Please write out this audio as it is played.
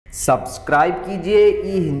Subscribe कीजिए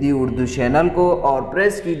ई Hindi Urdu channel को और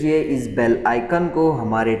प्रेस कीजिए इस बेल आइकन को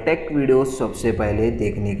हमारे टेक वीडियो सबसे पहले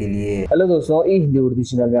देखने के लिए। हेलो दोस्तों, ई हिंदी उर्दू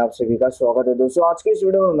चैनल में आप सभी का स्वागत है। दोस्तों, आज के इस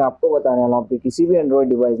वीडियो में मैं आपको बताने वाला हूँ कि किसी भी एंड्रॉइड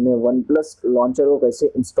डिवाइस में वन प्लस लॉन्चर को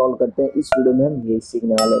कैसे इंस्टॉल करते हैं। इस वीडियो में हम यही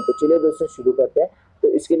सीखने वाले हैं। तो चलिए दोस्तों शुरू करते हैं। तो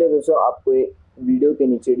इसके लिए दोस्तों आपको वीडियो के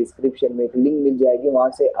नीचे डिस्क्रिप्शन में एक लिंक मिल जाएगी, वहाँ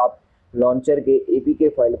से आप लॉन्चर के एपीके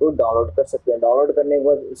फाइल को डाउनलोड कर सकते हैं। डाउनलोड करने के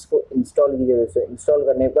बाद इसको इंस्टॉल कीजिए। दोस्तों इंस्टॉल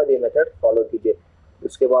करने के बाद ये मेथड फॉलो कीजिए।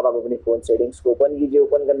 उसके बाद आप अपनी फ़ोन सेटिंग्स को ओपन कीजिए।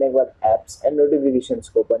 ओपन करने के बाद ऐप्स एंड नोटिफिकेशंस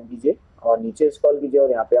को ओपन कीजिए और नीचे स्क्रॉल कीजिए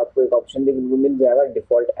और यहाँ पे आपको एक ऑप्शन देखने को मिल जाएगा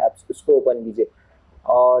डिफ़ॉल्ट ऐप्स, उसको ओपन कीजिए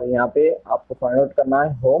और यहाँ पे आपको फाइंड आउट करना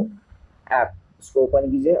है होम ऐप, उसको ओपन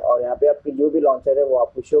कीजिए और यहाँ पे आपकी जो भी लॉन्चर है वो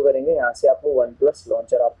आपको शो करेंगे। यहाँ से आपको वन प्लस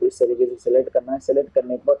लॉन्चर आपको इस तरीके से सिलेक्ट करना है। सिलेक्ट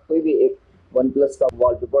करने के बाद कोई भी एक वन प्लस का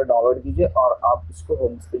वॉलपेपर डाउनलोड कीजिए और आप इसको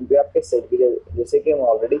होम स्क्रीन पे आपके सेट कीजिए, जैसे कि हम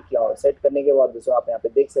ऑलरेडी किया हो। सेट करने के बाद दोस्तों आप यहाँ पे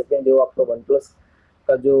देख सकते हैं जो आपका वन प्लस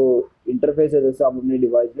का जो इंटरफेस है दोस्तों आप अपनी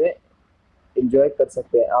डिवाइस में इंजॉय कर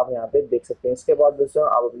सकते हैं। आप यहाँ पे देख सकते हैं। इसके बाद दोस्तों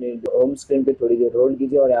आप अपनी होम स्क्रीन पे थोड़ी देर रोल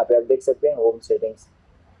कीजिए और यहाँ पे आप देख सकते हैं होम सेटिंग्स,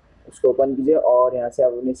 उसको ओपन कीजिए और यहाँ से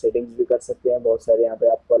आप अपनी सेटिंग्स भी कर सकते हैं। बहुत सारे यहाँ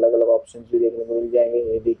पे आपको अलग अलग ऑप्शंस भी देखने को मिल जाएंगे।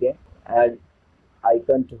 ये देखिए, add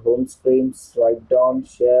icon to home screen, swipe down,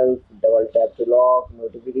 shelf, double tap to lock,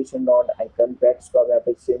 notification dot icon PACS को आप यहाँ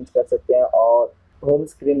पे चेंज कर सकते हैं और होम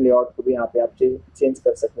स्क्रीन लेआउट को भी यहाँ पे आप चेंज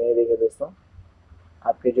कर सकते हैं। ये देखिए दोस्तों,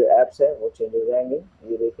 आपके जो ऐप्स है वो चेंज हो जाएंगे।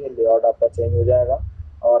 ये देखिए लेआउट आपका चेंज हो जाएगा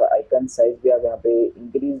और आइकन साइज भी आप यहाँ पे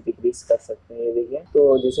इंक्रीज डिक्रीज कर सकते हैं। ये देखिए,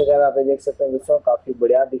 तो जैसे कि आप यहाँ पे देख सकते हैं दोस्तों काफ़ी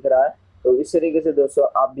बढ़िया दिख रहा है। तो इस तरीके से दोस्तों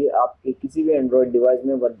आप भी आपके किसी भी एंड्रॉइड डिवाइस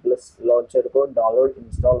में वन प्लस लॉन्चर को डाउनलोड,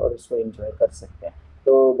 इंस्टॉल और इसको एंजॉय कर सकते हैं।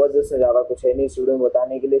 तो बस दोस्तों ज़्यादा कुछ है नहीं इस वीडियो में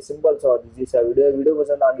बताने के लिए। सिंपल सा और इजी सा वीडियो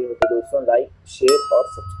पसंद आ गई हो तो दोस्तों लाइक, शेयर और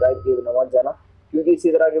सब्सक्राइब किए बिना मत जाना, क्योंकि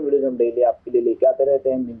इसी तरह के वीडियोज हम डेली आपके लिए लेके आते रहते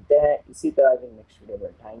हैं। मिलते हैं इसी तरह के नेक्स्ट वीडियो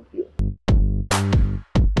में। Thank you.